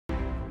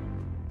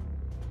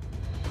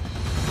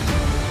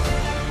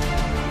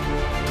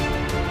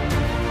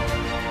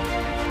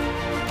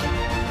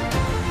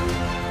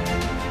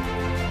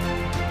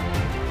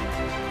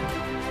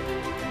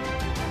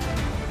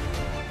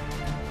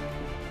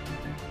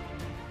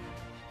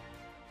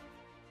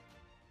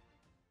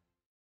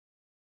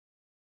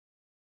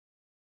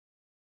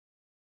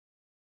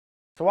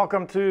So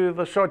welcome to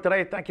the show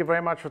today. Thank you very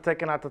much for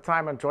taking out the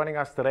time and joining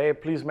us today.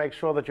 Please make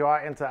sure that you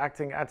are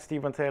interacting at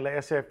Stephen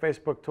Taylor SA,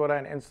 Facebook, Twitter,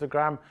 and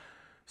Instagram.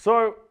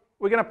 So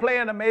we're going to play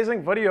an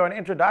amazing video, an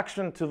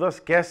introduction to this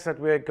guest that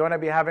we're going to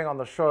be having on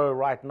the show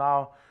right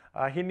now.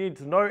 He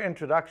needs no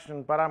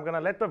introduction, but I'm going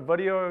to let the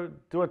video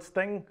do its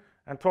thing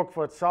and talk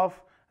for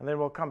itself, and then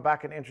we'll come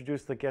back and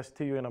introduce the guest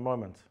to you in a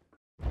moment.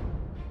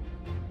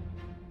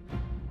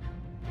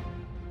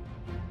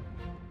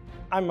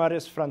 I'm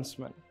Marius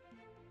Fransman,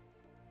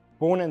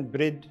 born and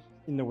bred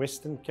in the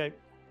Western Cape,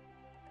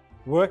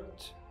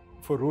 worked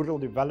for rural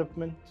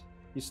development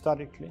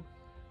historically,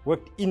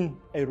 worked in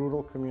a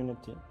rural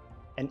community,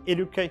 an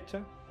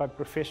educator by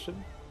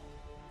profession,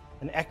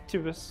 an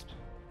activist,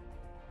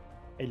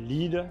 a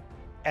leader,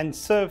 and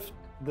served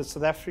the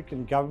South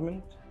African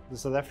government, the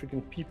South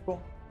African people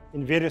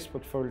in various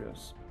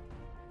portfolios.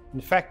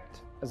 In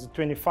fact, as a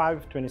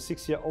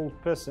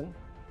 26-year-old person,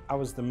 I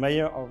was the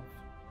mayor of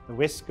the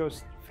West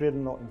Coast,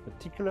 Vredenal in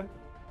particular,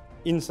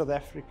 in South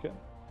Africa.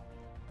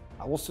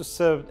 I also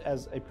served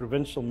as a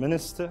provincial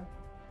minister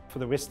for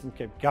the Western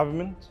Cape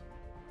government,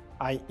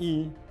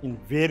 i.e. in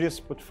various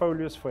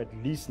portfolios for at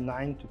least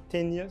 9 to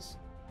 10 years.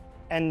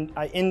 And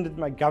I ended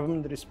my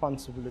government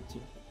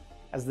responsibility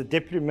as the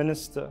Deputy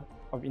Minister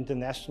of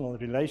International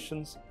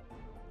Relations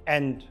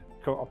and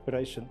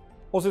Cooperation.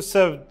 Also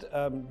served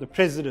the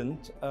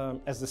President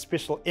as the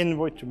Special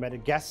Envoy to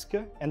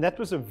Madagascar, and that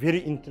was a very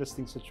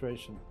interesting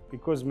situation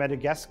because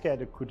Madagascar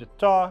had a coup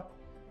d'etat,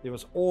 there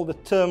was all the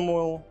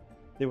turmoil,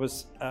 there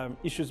was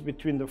issues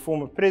between the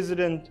former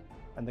President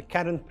and the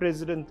current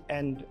President,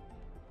 and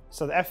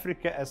South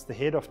Africa, as the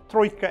head of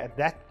Troika at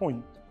that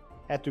point,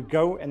 had to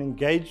go and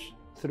engage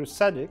through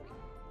SADC,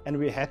 and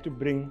we had to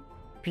bring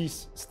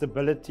peace,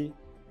 stability,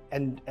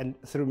 and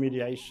through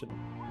mediation.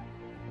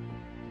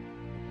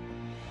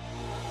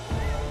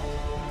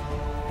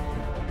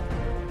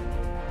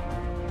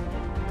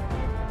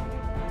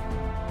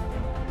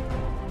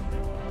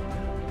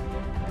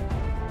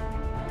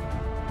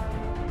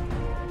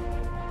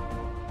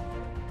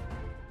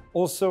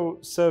 Also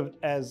served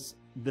as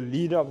the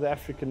leader of the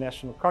African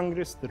National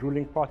Congress, the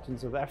ruling party in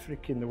South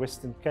Africa in the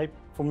Western Cape,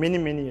 for many,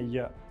 many a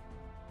year.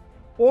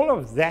 All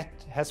of that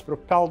has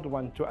propelled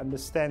one to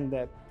understand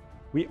that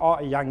we are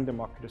a young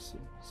democracy.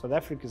 South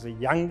Africa is a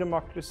young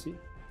democracy.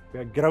 We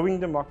are a growing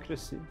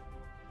democracy.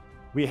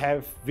 We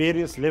have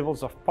various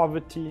levels of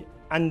poverty,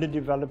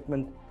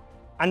 underdevelopment,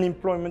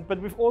 unemployment, but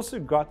we've also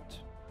got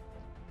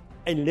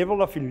a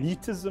level of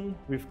elitism.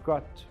 We've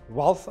got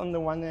wealth on the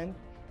one hand,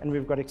 and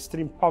we've got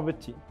extreme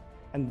poverty.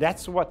 And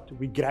that's what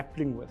we're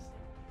grappling with.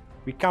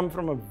 We come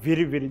from a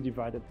very, very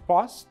divided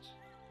past.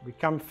 We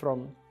come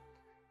from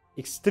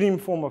extreme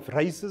form of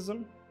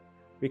racism.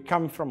 We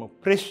come from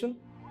oppression.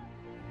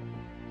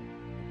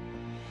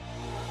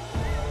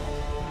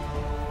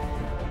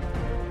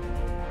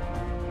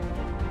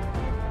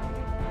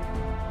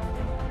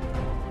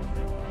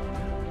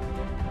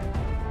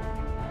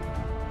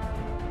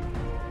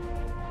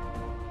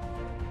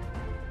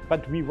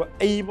 But we were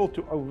able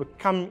to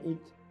overcome it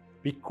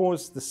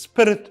because the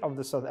spirit of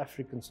the South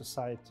African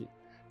society,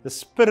 the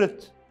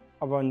spirit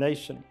of our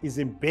nation, is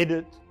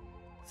embedded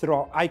through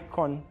our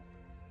icon,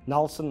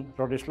 Nelson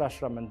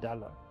Rolihlahla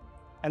Mandela.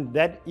 And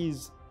that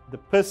is the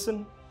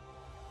person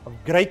of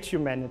great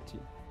humanity,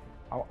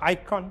 our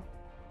icon.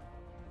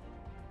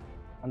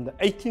 On the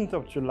 18th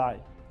of July,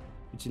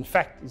 which in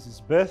fact is his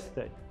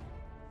birthday,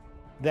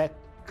 that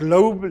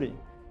globally,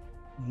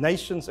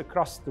 nations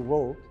across the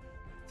world,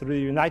 through the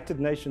United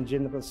Nations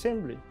General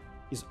Assembly,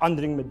 is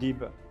honoring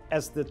Madiba.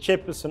 As the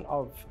chairperson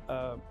of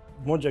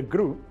Moja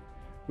Group,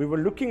 we were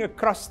looking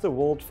across the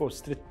world for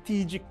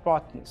strategic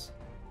partners,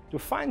 to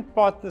find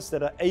partners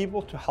that are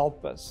able to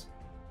help us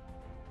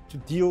to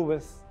deal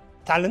with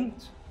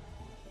talent,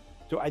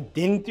 to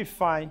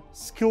identify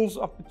skills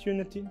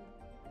opportunity,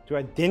 to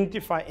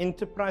identify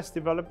enterprise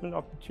development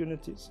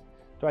opportunities,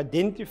 to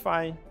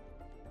identify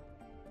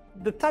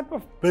the type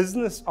of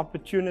business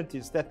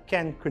opportunities that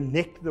can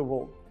connect the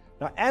world.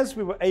 Now, as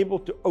we were able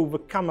to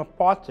overcome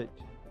apartheid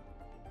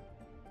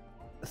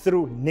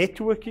through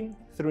networking,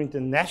 through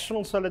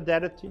international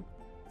solidarity,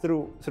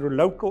 through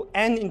local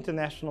and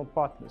international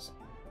partners,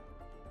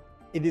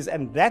 it is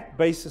on that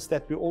basis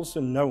that we also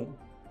know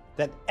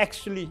that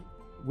actually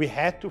we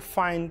had to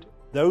find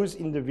those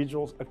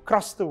individuals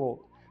across the world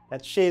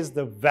that shares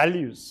the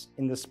values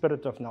in the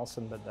spirit of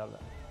Nelson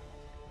Mandela.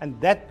 And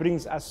that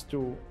brings us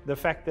to the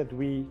fact that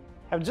we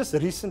have just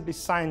recently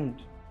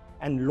signed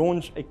and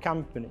launched a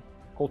company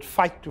called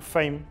Fight to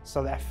Fame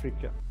South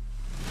Africa.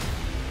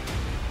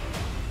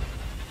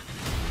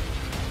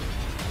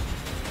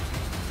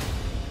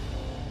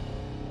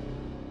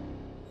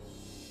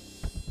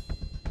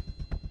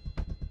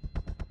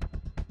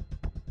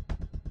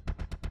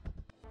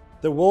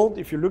 The world,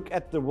 if you look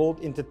at the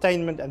world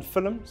entertainment and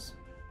films,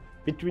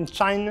 between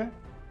China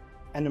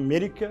and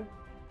America,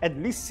 at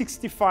least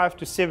 65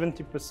 to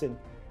 70%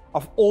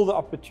 of all the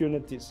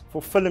opportunities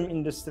for film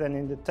industry and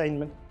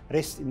entertainment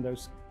rest in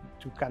those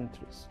two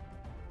countries.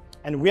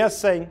 And we are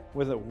saying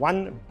with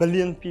 1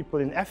 billion people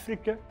in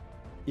Africa,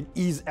 it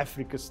is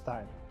Africa's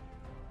time.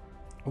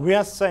 We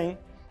are saying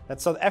that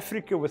South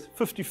Africa, with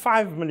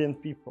 55 million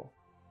people,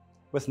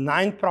 with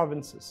 9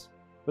 provinces,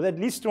 with at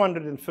least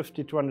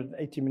 250,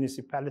 280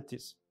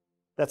 municipalities,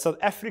 that South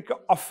Africa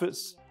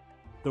offers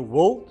the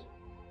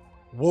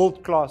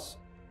world-class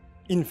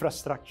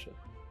infrastructure,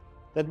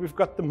 that we've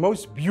got the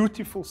most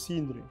beautiful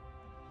scenery.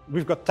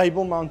 We've got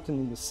Table Mountain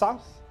in the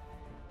south,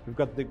 we've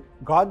got the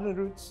Garden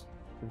Routes,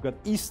 we've got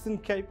Eastern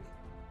Cape,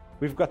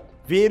 we've got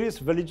various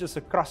villages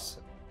across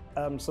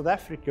South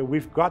Africa.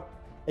 We've got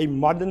a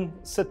modern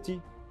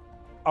city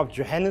of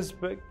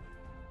Johannesburg,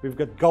 we've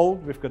got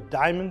gold, we've got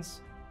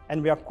diamonds,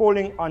 and we are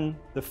calling on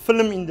the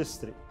film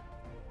industry,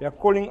 we are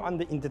calling on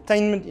the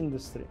entertainment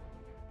industry,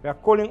 we are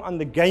calling on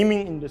the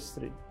gaming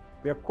industry,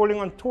 we are calling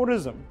on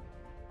tourism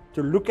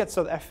to look at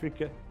South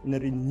Africa in a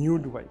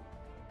renewed way.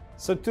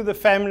 So to the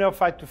family of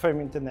Fight to Fame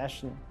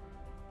International,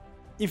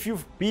 if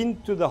you've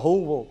been to the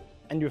whole world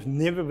and you've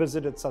never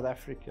visited South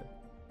Africa,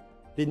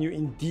 then you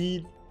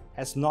indeed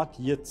has not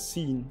yet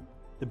seen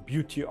the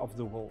beauty of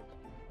the world.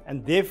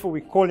 And therefore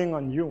we're calling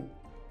on you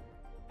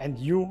and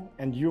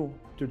you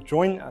to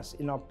join us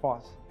in our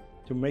path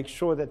to make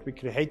sure that we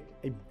create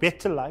a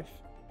better life,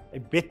 a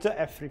better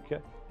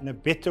Africa, and a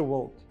better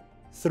world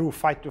through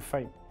Fight to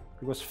Fame.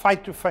 Because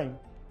Fight to Fame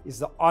is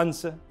the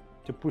answer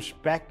to push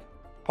back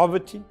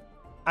poverty,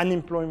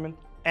 unemployment,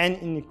 and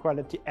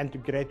inequality, and to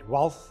create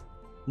wealth,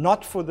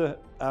 not for the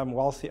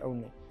wealthy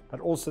only, but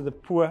also the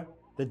poor,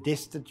 the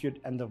destitute,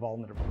 and the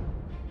vulnerable.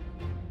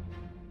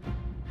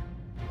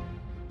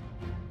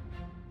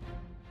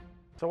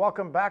 So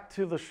welcome back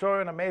to the show.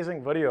 An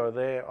amazing video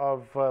there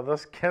of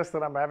this guest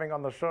that I'm having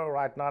on the show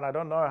right now. And I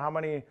don't know how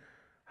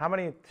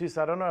many, geez,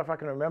 I don't know if I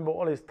can remember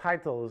all his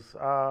titles.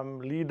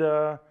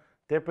 Leader,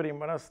 Deputy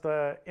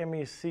Minister,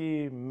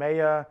 MEC,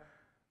 Mayor,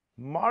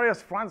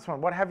 Marius Fransman.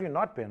 What have you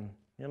not been?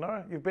 You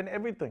know, you've been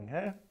everything,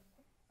 eh?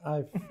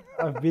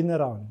 I've been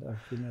around.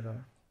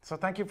 So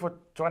thank you for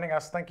joining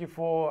us. Thank you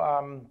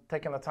for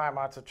taking the time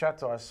out to chat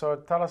to us. So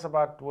tell us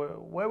about,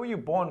 where were you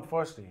born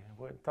firstly?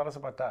 Tell us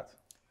about that.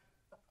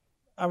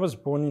 I was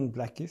born in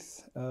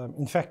Blackheath.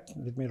 In fact,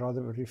 let me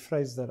rather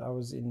rephrase that. I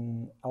was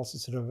in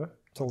Elsies River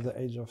till the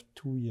age of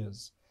 2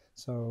 years.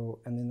 So,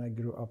 and then I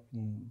grew up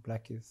in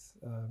Blackheath,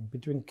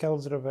 between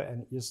Kells River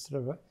and East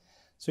River.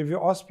 So if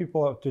you ask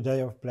people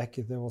today of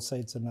Blackheath, they will say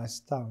it's a nice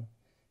town.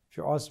 If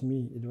you ask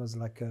me, it was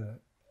like a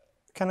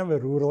kind of a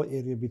rural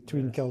area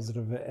between Kells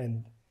River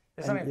and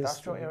It's an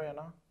industrial area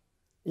now?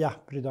 Yeah,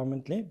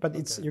 predominantly. But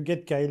it's, you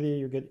get Gailey,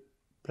 you get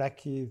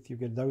Blackheath, you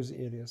get those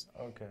areas.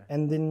 Okay.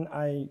 And then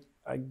I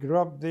grew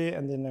up there,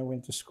 and then I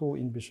went to school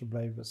in Bishop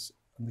Blavis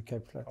on the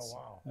Cape Flats. Oh,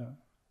 wow. Yeah.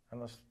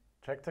 And the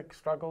hectic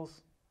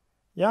struggles?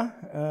 Yeah,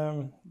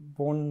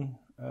 born,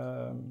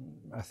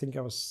 I think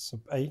I was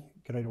sub-A,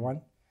 grade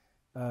 1,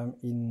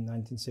 in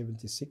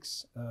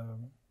 1976,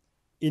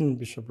 in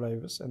Bishop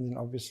Blavis, and then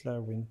obviously I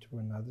went to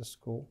another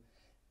school.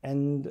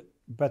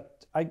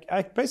 But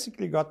I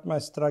basically got my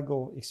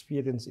struggle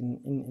experience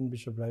in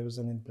Bishop Blavis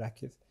and in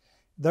Blackheath.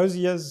 Those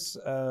years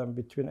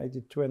between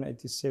 82 and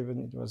 87,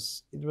 it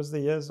was the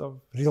years of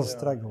real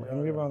struggle,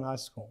 and we were in high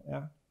school.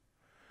 Yeah.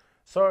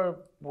 So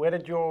where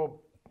did your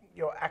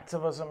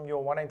activism,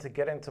 your wanting to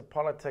get into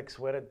politics,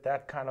 where did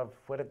that kind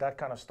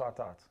of start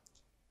out?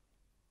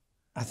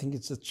 I think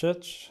it's a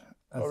church.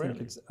 I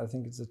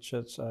think it's a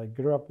church. I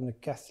grew up in a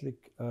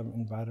Catholic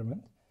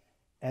environment,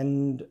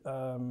 and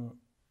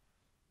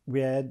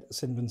we had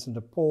St. Vincent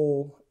de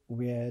Paul.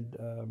 We had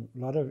a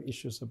lot of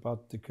issues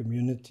about the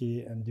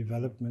community and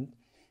development.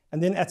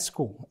 And then at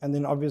school,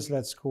 obviously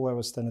at school, I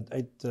was standard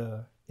 8,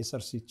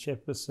 SRC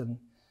chairperson.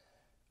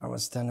 I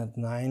was standard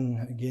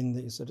 9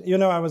 again.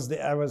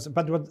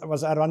 But what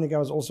was ironic, I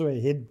was also a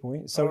head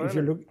boy. So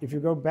if you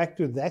go back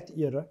to that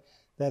era,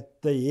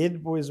 that the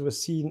head boys were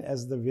seen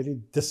as the very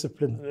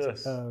disciplined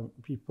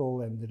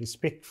people and the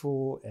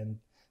respectful, and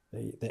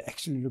they're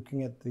actually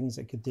looking at things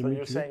academically. So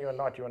you're saying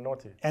you're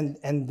naughty.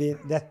 And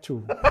that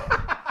too.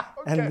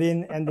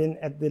 Okay. And then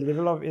at the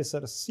level of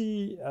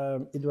SRC,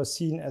 it was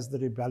seen as the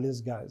rebellious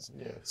guys.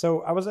 Yes.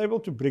 So I was able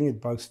to bring it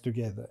both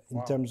together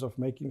in terms of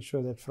making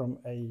sure that from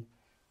a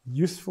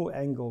youthful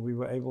angle, we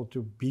were able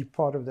to be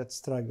part of that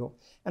struggle.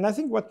 And I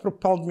think what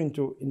propelled me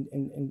into,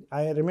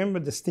 I remember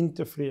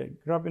distinctively, I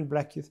grew up in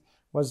Blackheath,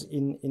 was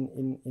in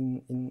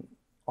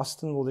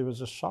Austinville, there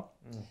was a shop.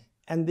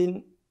 And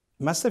then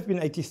must have been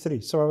 83,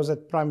 so I was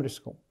at primary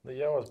school. The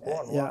year I was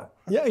born. Yeah,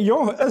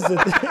 is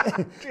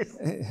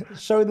it?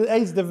 Show the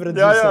age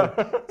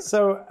difference.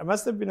 So I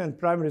must have been in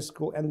primary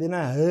school, and then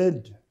I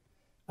heard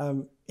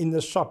in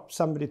the shop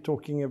somebody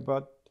talking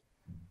about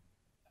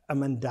a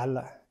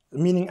mandala,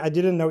 meaning I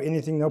didn't know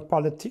anything, no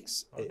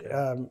politics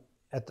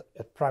at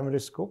primary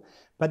school,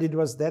 but it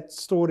was that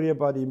story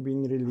about him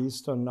being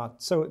released or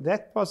not. So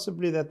that was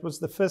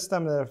the first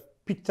time that I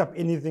picked up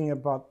anything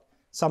about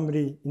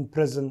somebody in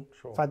prison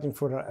fighting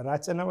for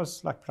rights, and I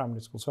was like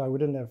primary school, so I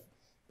wouldn't have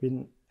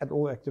been at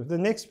all active. The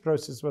next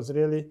process was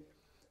really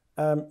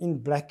in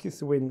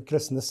Blackheath, when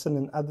Chris Nissen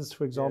and others,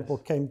 for example,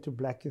 came to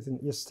Blackheath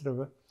and East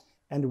River,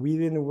 and we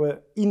then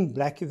were in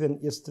Blackheath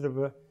and East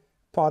River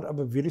part of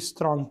a very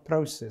strong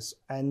process.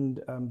 And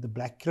the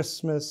Black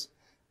Christmas,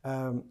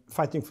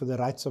 fighting for the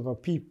rights of our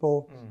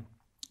people.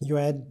 You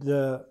had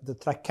the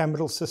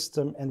tricameral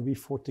system, and we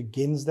fought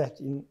against that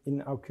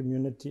in our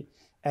community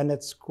and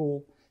at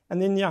school.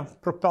 And then, yeah,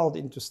 propelled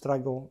into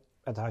struggle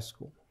at high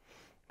school.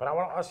 But I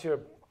want to ask you,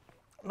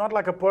 not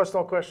like a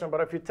personal question, but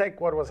if you take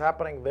what was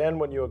happening then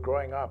when you were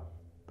growing up,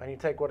 and you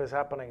take what is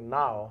happening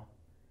now,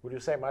 would you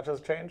say much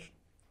has changed?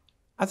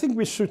 I think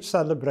we should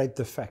celebrate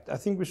the fact. I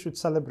think we should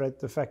celebrate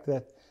the fact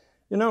that,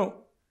 you know,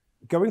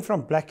 going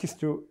from Blackheath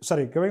to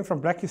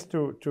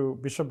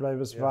Bishop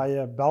Blavis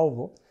via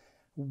Belleville,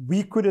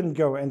 we couldn't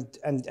go,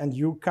 and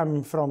you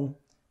come from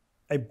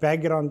a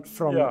background,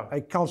 from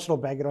a cultural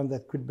background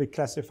that could be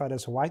classified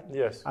as white.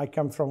 Yes. I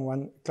come from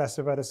one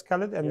classified as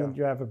colored, and then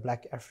you have a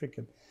Black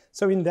African.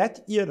 So in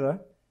that era,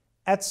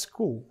 at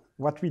school,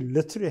 what we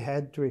literally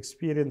had to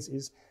experience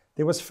is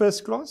there was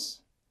first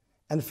class,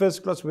 and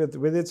first class,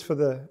 whether it's for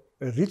the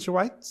rich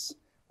whites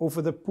or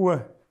for the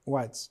poor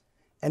whites.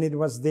 And it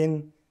was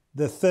then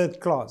the third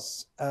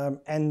class.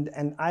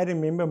 And I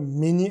remember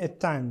many a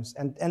times,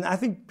 and I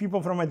think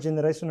people from my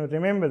generation will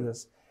remember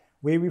this,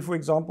 where we, for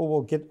example,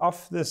 will get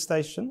off the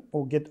station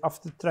or get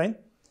off the train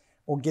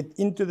or get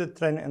into the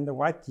train, and the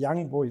white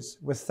young boys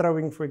were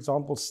throwing, for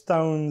example,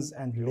 stones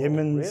and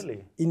lemons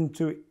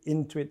into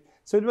it.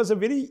 So it was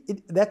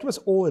that was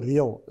all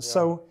real. Yeah.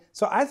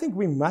 So I think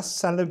we must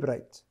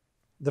celebrate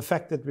the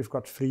fact that we've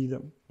got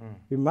freedom.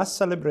 We must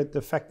celebrate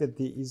the fact that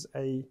there's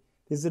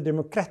a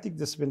democratic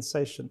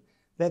dispensation,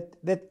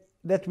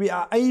 that we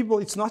are able,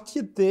 it's not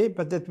yet there,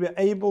 but that we're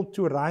able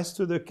to rise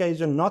to the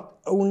occasion, not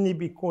only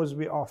because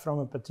we are from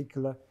a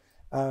particular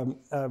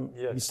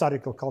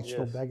historical,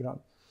 cultural background.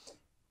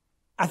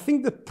 I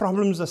think the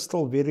problems are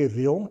still very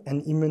real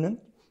and imminent.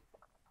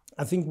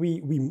 I think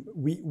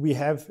we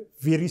have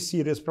very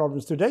serious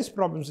problems. Today's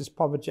problems is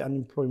poverty,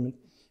 unemployment,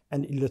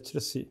 and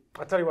illiteracy.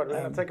 I'll tell you what, we're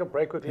going to take a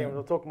break with him.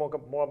 We'll talk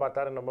more about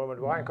that in a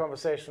moment. We're in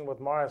conversation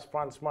with Marius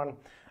Fransman,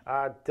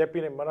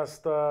 Deputy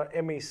Minister,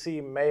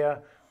 MEC,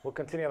 Mayor. We'll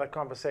continue that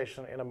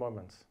conversation in a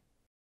moment.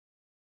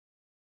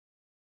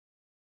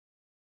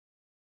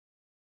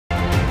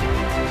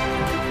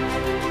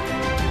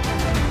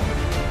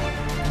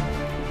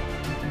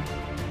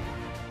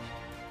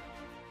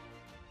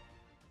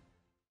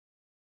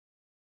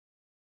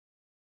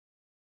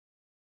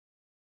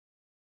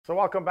 So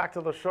welcome back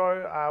to the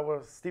show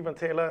with Stephen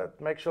Taylor.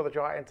 Make sure that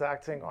you are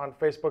interacting on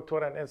Facebook,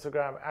 Twitter, and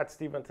Instagram at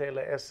Stephen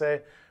Taylor SA.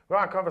 We're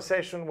on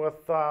conversation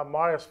with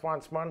Marius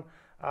Fransman,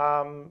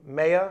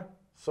 Mayor,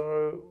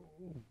 so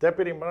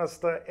Deputy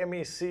Minister,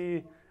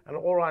 MEC, an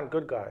all-round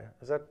good guy.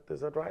 Is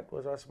that right?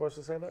 Was I supposed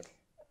to say that?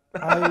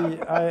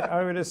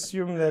 I would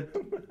assume that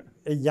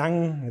a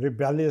young,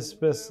 rebellious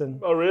person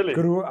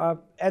grew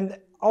up, and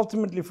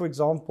ultimately, for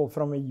example,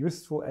 from a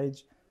youthful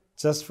age,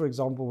 just for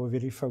example, were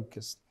very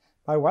focused.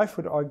 My wife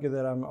would argue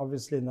that I'm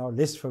obviously now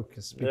less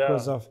focused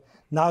because of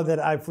now that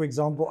I, for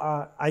example,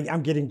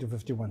 I'm getting to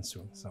 51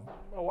 soon. So.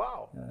 Oh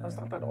wow, that's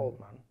not that old,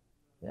 man.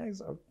 Yeah,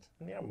 it's old.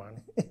 Yeah,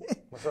 man.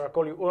 So I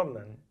call you Oom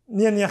then?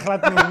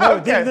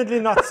 No, definitely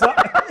not so.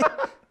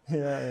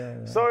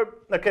 Yeah. So,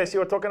 okay, so you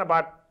were talking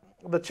about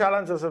the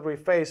challenges that we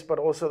face, but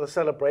also the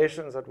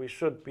celebrations that we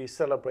should be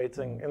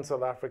celebrating in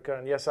South Africa.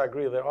 And yes, I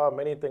agree, there are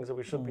many things that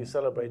we should be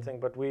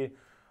celebrating, but we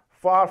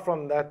far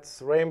from that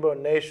rainbow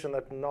nation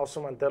that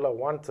Nelson Mandela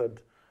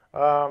wanted.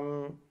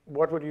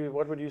 What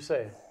would you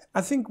say?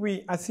 I think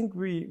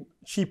we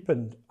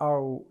cheapened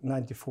our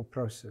 '94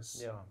 process.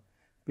 Yeah.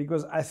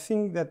 Because I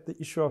think that the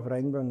issue of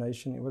Rainbow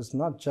Nation, it was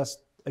not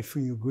just a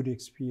feel-good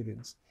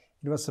experience.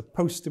 It was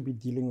supposed to be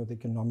dealing with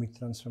economic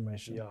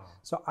transformation. Yeah.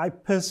 So I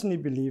personally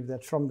believe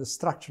that from the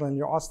structure, and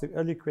you asked the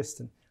early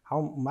question,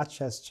 how much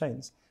has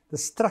changed? The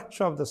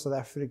structure of the South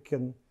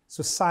African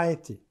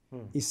society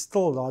is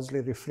still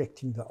largely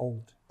reflecting the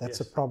old. That's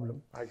a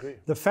problem. I agree.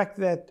 The fact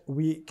that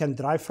we can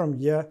drive from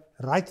here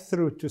right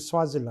through to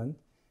Swaziland,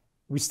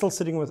 we're still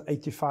sitting with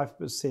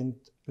 85%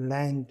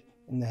 land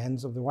in the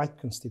hands of the white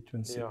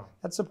constituency. Yeah.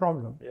 That's a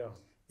problem. Yeah.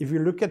 If you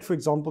look at, for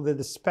example, the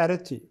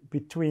disparity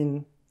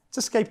between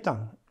just Cape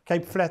Town,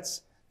 Cape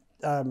Flats,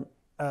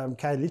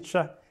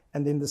 Khayelitsha,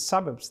 and then the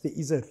suburbs, there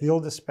is a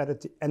real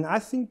disparity. And I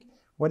think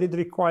what it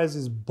requires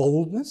is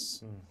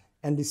boldness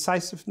and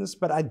decisiveness,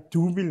 but I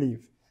do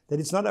believe that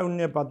it's not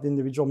only about the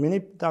individual. Many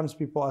times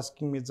people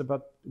asking me, it's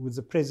about who's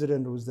the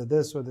president, who's the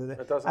this or the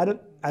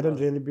that. I don't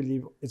really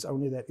believe it's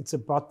only that. It's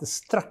about the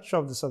structure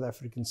of the South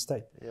African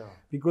state. Yeah.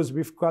 Because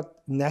we've got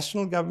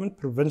national government,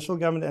 provincial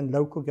government, and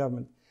local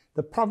government.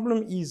 The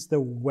problem is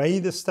the way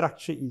the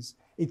structure is.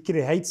 It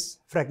creates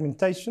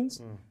fragmentations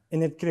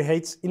and it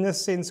creates, in a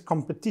sense,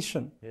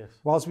 competition. Yes.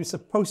 Whilst we're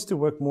supposed to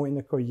work more in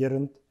a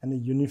coherent and a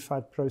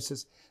unified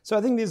process. So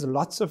I think there's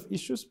lots of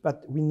issues,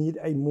 but we need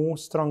a more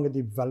stronger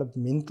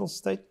developmental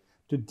state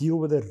to deal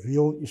with the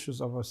real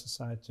issues of our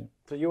society.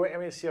 So you were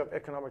MEC of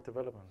Economic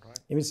Development, right?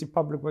 MEC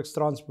Public Works,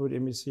 Transport,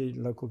 MEC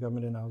Local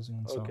Government and Housing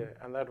and so on. Okay,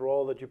 and that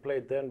role that you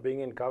played then,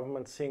 being in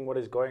government, seeing what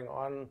is going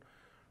on,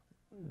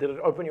 did it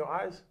open your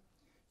eyes?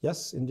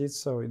 Yes, indeed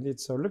so, indeed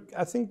so. Look,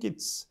 I think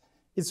it's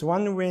it's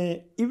one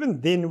where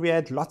even then we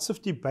had lots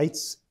of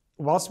debates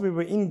whilst we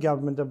were in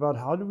government about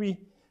how do we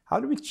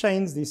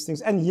change these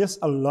things. And yes,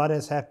 a lot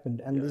has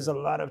happened, and there's a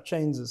lot of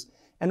changes.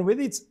 And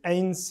whether it's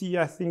ANC,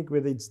 I think,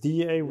 whether it's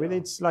DA, whether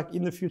it's like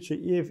in the future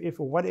EFF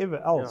or whatever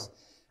else,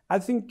 I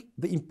think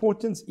the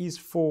importance is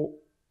for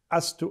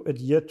us to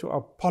adhere to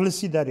our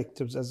policy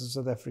directives as a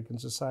South African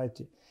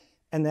society,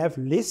 and have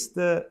less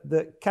the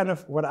kind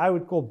of what I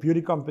would call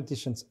beauty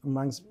competitions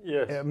amongst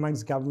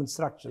government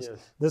structures.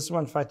 This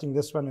one fighting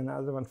this one and the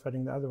other one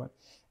fighting the other one.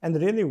 And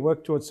really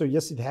work towards, so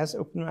yes, it has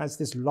opened my eyes.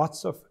 There's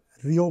lots of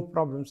real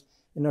problems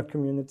in our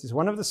communities.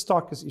 One of the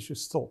starkest issues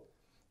still,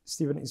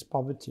 Stephen, is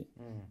poverty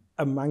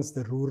amongst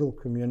the rural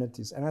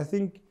communities. And I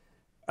think,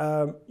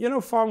 you know,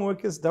 farm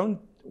workers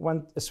don't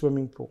want a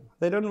swimming pool.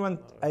 They don't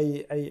want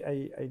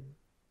a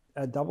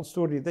double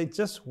story. They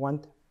just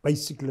want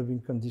basic living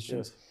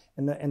conditions.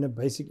 And a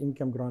basic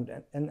income grant.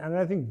 And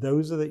I think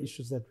those are the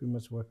issues that we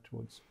must work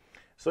towards.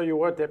 So you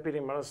were Deputy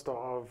Minister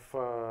of,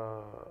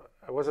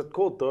 was it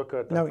called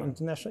DIRCA? No,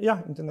 international,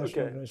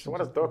 international relations. So what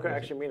does DIRCA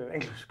actually mean in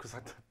English? Because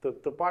the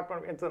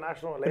Department of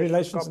International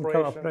Relations and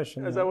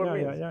Cooperation. Is that what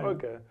it means?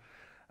 Okay.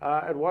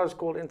 It was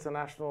called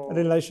International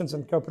Relations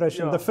and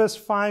Cooperation. The first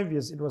 5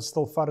 years, it was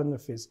still Foreign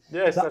Affairs.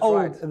 Yes, that's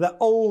right. The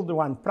old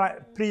one,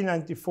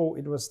 pre-94,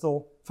 it was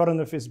still Foreign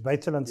Affairs,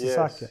 Buitenland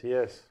Sake.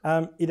 Yes.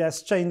 It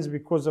has changed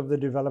because of the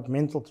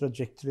developmental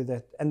trajectory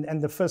that,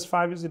 and the first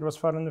 5 years, it was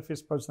Foreign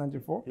Affairs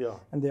post-94.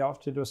 And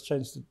thereafter, it was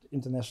changed to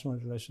International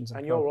Relations and Cooperation.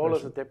 And your role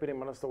as a Deputy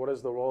Minister, what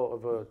is the role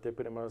of a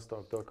Deputy Minister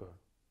of DIRCA?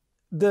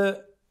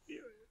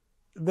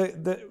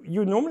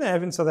 You normally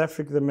have in South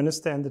Africa the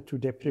Minister and the two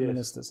Deputy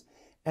Ministers.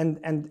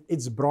 And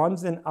it's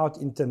branched then out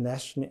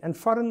internationally. And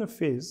Foreign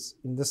Affairs,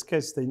 in this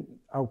case,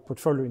 our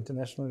portfolio,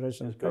 International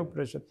Relations and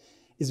Cooperation,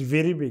 is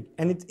very big.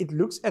 And it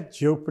looks at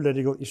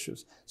geopolitical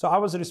issues. So I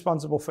was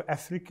responsible for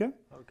Africa,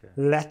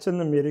 Latin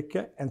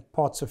America, and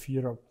parts of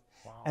Europe.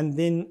 And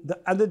then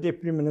the other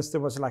Deputy Minister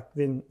was like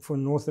then for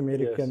North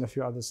America and a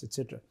few others,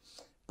 etc.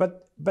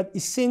 But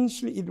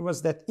essentially, it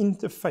was that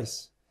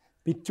interface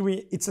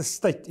between, it's a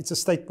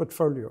state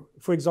portfolio.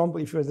 For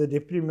example, if you're the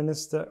Deputy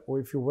Minister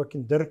or if you work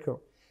in DIRCO,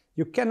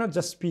 you cannot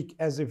just speak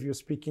as if you're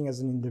speaking as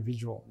an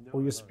individual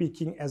or you're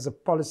speaking as a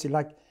policy.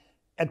 Like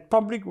at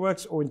Public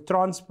Works or in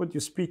transport,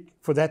 you speak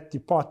for that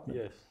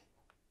department.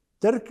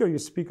 DIRCO, you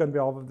speak on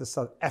behalf of the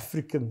South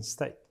African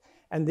state.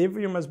 And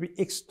therefore, you must be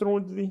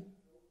extraordinarily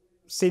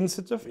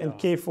sensitive and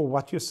careful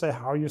what you say,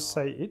 how you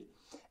say it.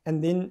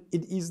 And then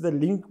it is the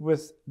link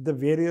with the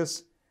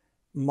various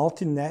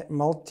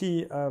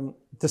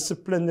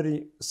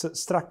multidisciplinary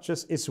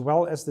structures as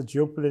well as the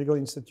geopolitical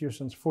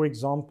institutions. For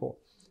example,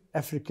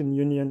 African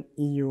Union,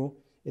 EU,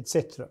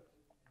 etc.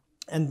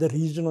 And the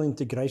regional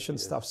integration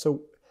stuff.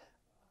 So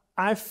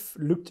I've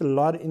looked a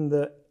lot in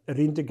the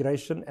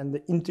reintegration and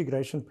the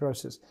integration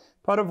process.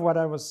 Part of what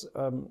I was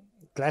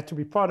glad to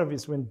be part of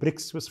is when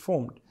BRICS was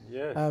formed.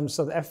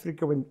 South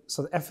Africa, when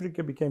South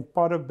Africa became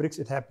part of BRICS,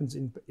 it happened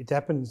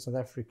in South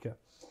Africa.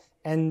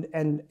 And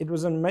it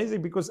was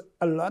amazing because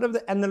a lot of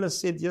the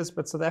analysts said, yes,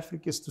 but South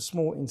Africa is too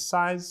small in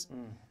size,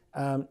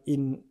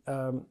 in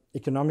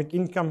economic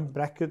income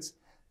brackets,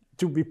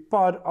 to be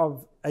part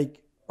of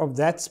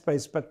that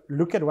space. But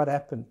look at what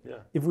happened.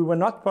 If we were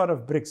not part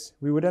of BRICS,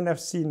 we wouldn't have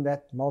seen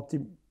that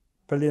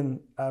multi-billion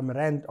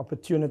rand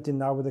opportunity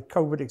now with the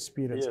COVID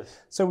experience.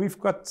 So we've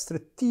got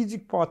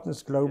strategic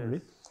partners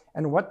globally.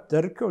 And what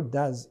DIRCO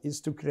does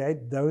is to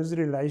create those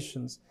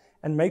relations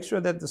and make sure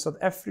that the South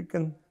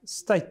African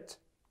state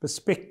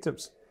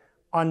perspectives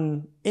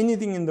on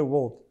anything in the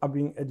world are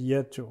being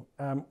adhered to,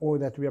 or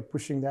that we are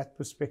pushing that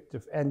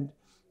perspective. And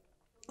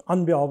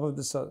on behalf of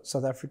the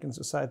South African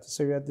society.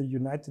 So we had the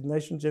United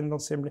Nations General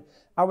Assembly.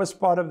 I was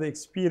part of the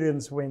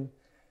experience when it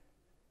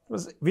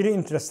was very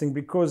interesting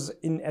because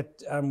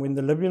when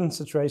the Libyan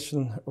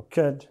situation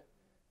occurred,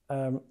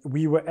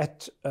 we were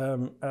at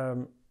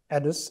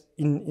Addis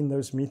in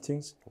those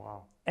meetings.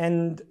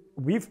 And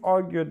we've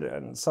argued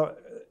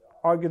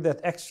that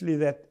actually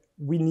that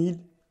we need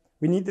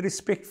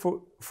respect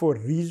for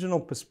regional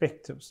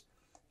perspectives,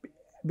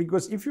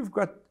 because if you've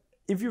got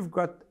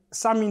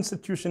some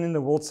institution in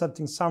the world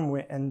sitting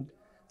somewhere and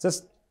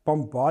just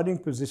bombarding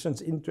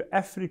positions into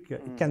Africa,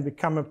 it can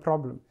become a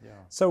problem.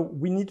 So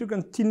we need to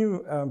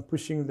continue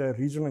pushing the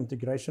regional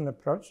integration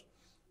approach.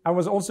 I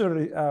was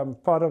also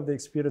part of the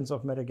experience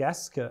of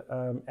Madagascar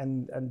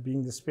and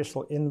being the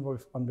special envoy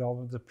on behalf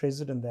of the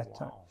president that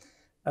time,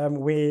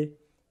 where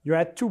you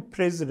had two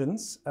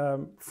presidents,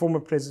 former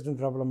President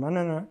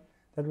Ravalomanana,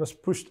 that was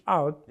pushed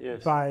out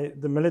by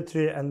the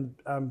military and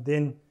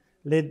then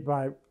led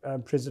by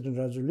President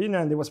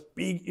Rajulina, and there was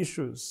big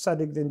issues.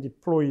 SADC then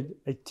deployed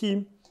a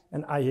team,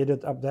 and I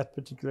headed up that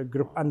particular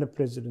group under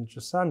President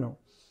Chissano.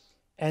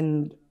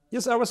 And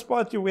yes, I was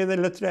part of where they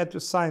literally had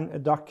to sign a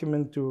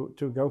document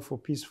to go for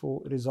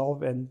peaceful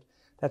resolve. And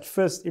that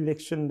first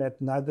election that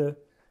neither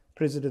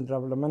President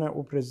Ravalomanana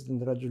or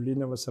President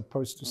Rajulina was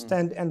supposed to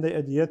stand, and they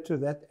adhered to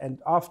that.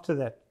 And after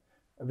that,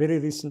 very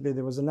recently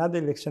there was another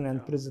election,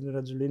 and President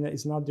Rajulina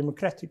is now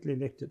democratically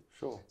elected.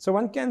 Sure. So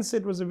one can say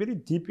it was a very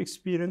deep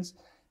experience.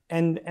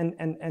 And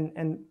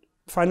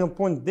final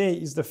point there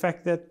is the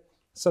fact that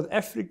South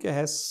Africa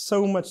has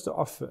so much to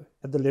offer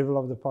at the level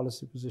of the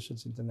policy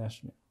positions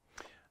internationally.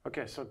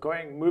 Okay, so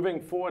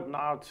moving forward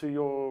now to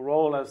your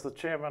role as the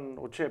chairman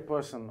or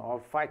chairperson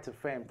of Fight to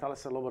Fame. Tell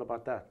us a little bit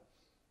about that.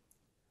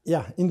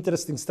 Yeah,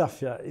 interesting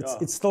stuff. Yeah,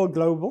 it's still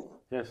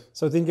global. Yes.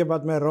 So think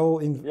about my role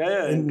in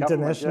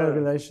international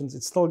relations.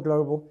 It's still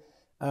global.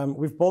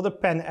 We've built a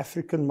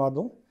Pan-African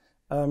model.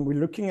 We're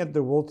looking at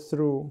the world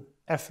through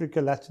Africa,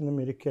 Latin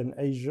America, and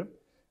Asia.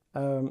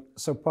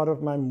 So part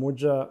of my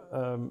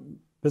Moja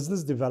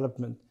business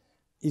development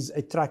is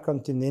a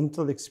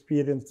tricontinental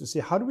experience to see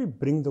how do we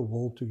bring the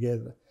world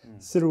together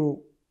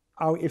through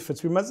our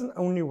efforts. We mustn't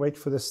only wait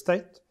for the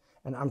state.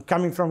 And I'm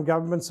coming from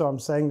government, so I'm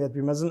saying that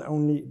we mustn't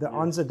only, the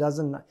answer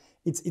doesn't,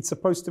 it's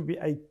supposed to be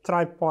a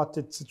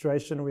tripartite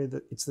situation where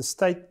it's the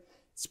state,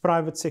 it's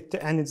private sector,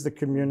 and it's the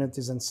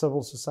communities and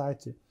civil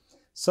society.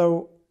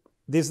 So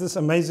there's this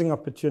amazing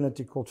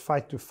opportunity called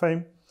Fight to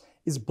Fame.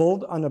 It's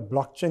built on a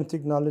blockchain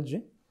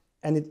technology,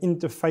 and it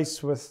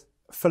interfaces with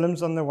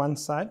films on the one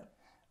side,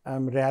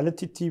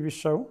 reality TV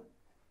show,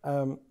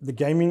 the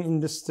gaming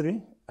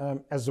industry,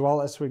 as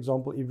well as, for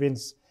example,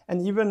 events,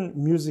 and even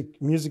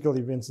musical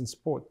events and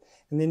sport.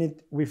 And then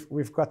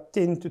we've got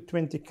 10 to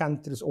 20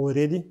 countries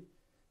already.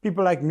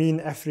 People like me in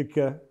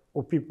Africa,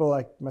 or people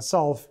like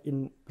myself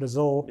in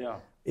Brazil,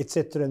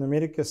 etc., in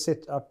America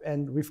set up,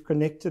 and we've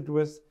connected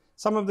with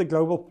some of the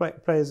global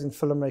players in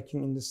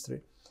filmmaking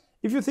industry.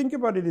 If you think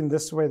about it in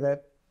this way,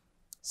 that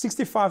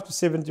 65 to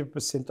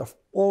 70% of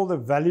all the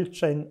value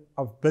chain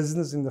of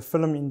business in the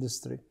film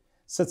industry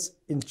sits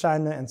in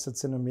China and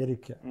sits in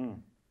America.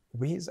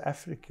 Where's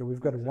Africa?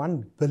 We've got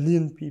 1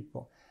 billion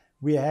people.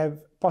 We have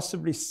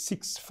possibly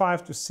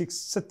 5 to 6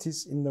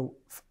 cities in the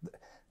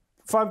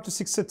 5 to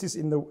 6 cities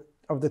in the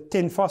of the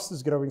 10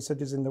 fastest growing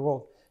cities in the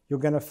world. You're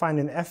going to find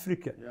in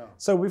Africa.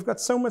 So we've got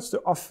so much to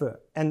offer,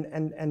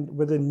 and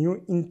with a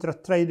new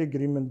intra-trade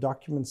agreement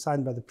document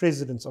signed by the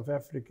presidents of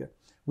Africa,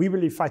 we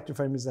believe Fight to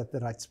Fame is at the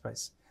right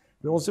space.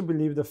 We also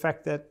believe the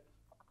fact that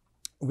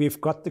we've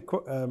got the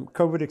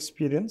COVID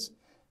experience.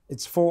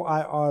 It's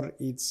 4IR,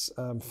 it's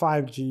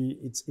 5G,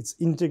 it's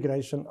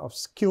integration of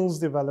skills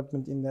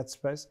development in that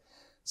space.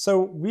 So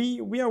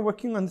we are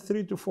working on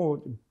 3 to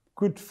 4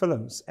 good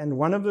films. And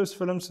one of those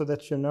films, so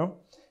that you know,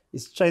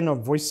 is Chain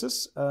of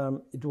Voices.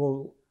 It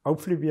will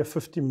hopefully be a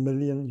 $50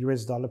 million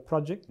US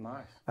project.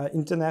 Nice.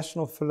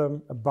 International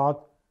film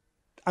about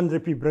Andre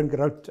P. Brink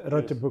wrote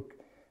a book.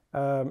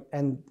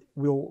 And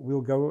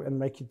we'll go and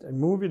make it a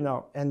movie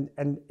now. And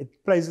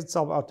it plays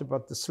itself out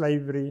about the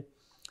slavery,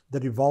 the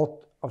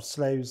revolt of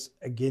slaves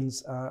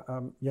against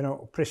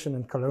oppression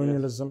and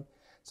colonialism.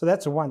 So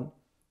that's one.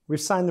 We've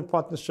signed a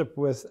partnership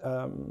with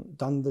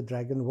Don the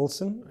Dragon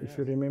Wilson, if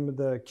you remember,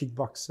 the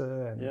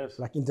kickboxer and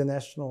like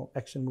international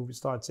action movie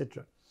star,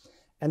 etc.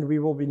 And we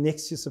will be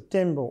next year,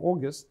 September,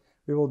 August,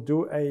 we will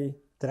do a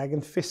Dragon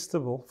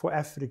Festival for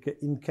Africa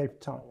in Cape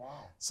Town. Oh,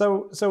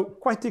 wow. So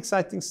quite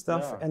exciting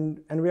stuff,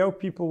 and we hope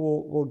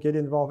people will get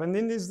involved. And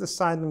then there's the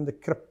side on the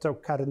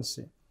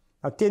cryptocurrency.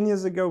 Now, 10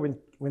 years ago, when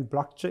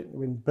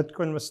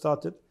Bitcoin was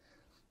started,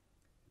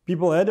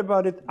 people heard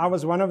about it. I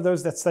was one of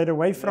those that stayed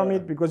away from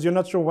it because you're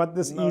not sure what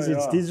this is.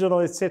 It's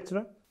digital,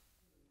 etc.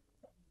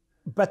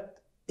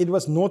 But it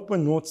was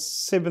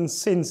 0.07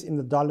 cents in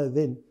the dollar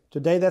then.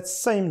 Today, that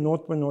same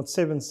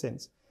 0.07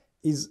 cents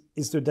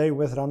is today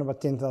worth around about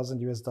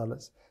 $10,000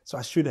 US. So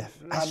I should have.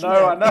 I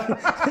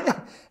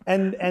know.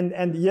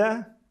 and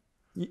yeah,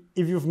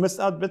 if you've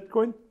missed out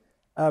Bitcoin,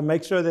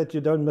 make sure that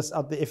you don't miss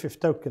out the FF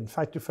token,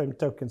 Fight to Fame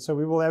token. So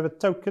we will have a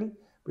token.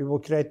 We will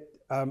create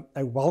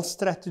a wealth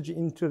strategy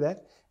into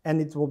that, and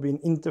it will be an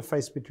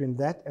interface between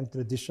that and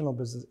traditional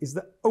business. It's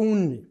the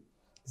only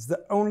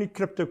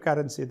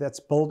cryptocurrency that's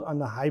built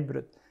on a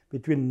hybrid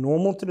between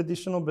normal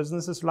traditional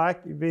businesses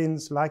like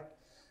events, like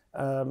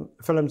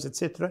films,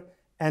 etc.,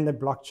 and a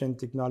blockchain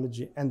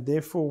technology. And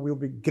therefore, we'll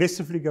be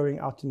aggressively going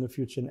out in the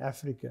future in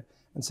Africa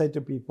and say to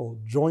people,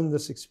 join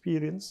this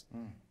experience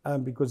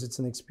because it's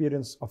an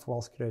experience of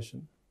wealth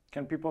creation.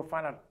 Can people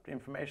find out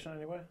information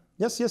anywhere?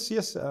 Yes.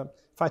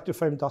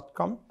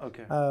 fighttofame.com.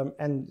 Okay.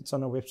 And it's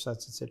on our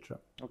websites, etc.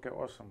 Okay,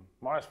 awesome.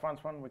 Marius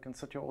Fransman, we can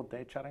sit here all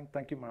day chatting.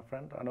 Thank you, my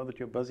friend. I know that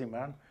you're a busy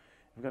man.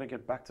 You've got to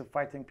get back to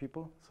fighting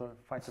people, so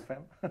Fight to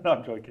Fame. No,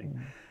 I'm joking.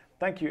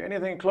 Thank you.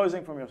 Anything in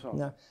closing from yourself?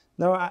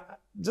 No,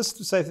 just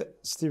to say,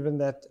 Stephen,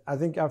 that I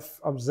think I've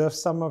observed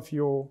some of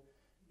your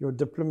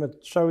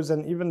diplomat shows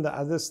and even the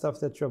other stuff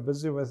that you're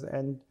busy with.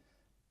 And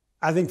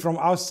I think from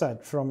our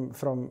side, from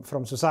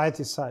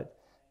society's side,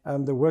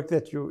 the work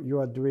that you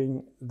are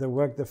doing,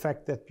 the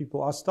fact that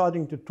people are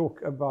starting to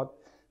talk about,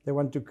 they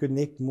want to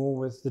connect more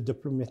with the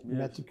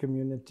diplomatic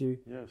community,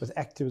 with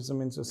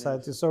activism in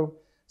society. So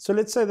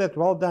let's say that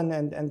well done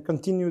and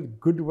continue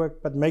good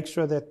work, but make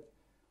sure that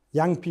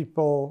young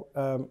people,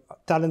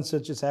 talent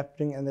search is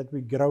happening and that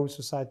we grow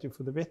society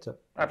for the better.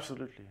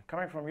 Absolutely.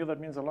 Coming from you, that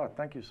means a lot.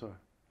 Thank you, sir.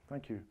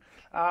 Thank you.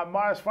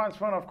 Marius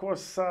Fransman, of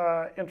course,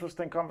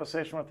 interesting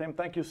conversation with him.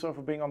 Thank you so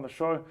for being on the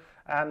show.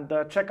 And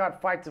check out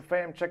Fight to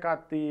Fame. Check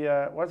out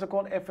the, what's it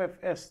called?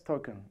 FFS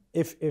token.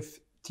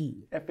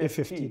 FFT.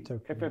 FFT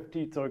token.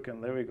 FFT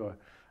token. There we go.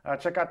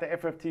 Check out the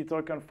FFT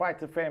token,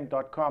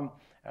 fighttofame.com,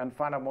 and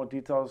find out more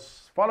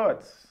details. Follow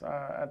it.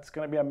 It's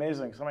going to be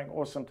amazing. Something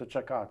awesome to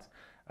check out.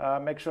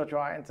 Make sure you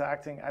are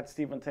interacting at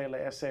Stephen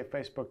Taylor SA,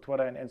 Facebook,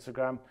 Twitter, and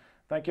Instagram.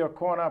 Thank you,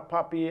 Akona,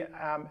 Papi,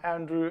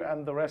 Andrew,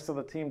 and the rest of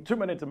the team. Too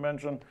many to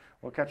mention.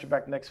 We'll catch you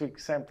back next week,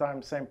 same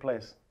time, same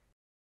place.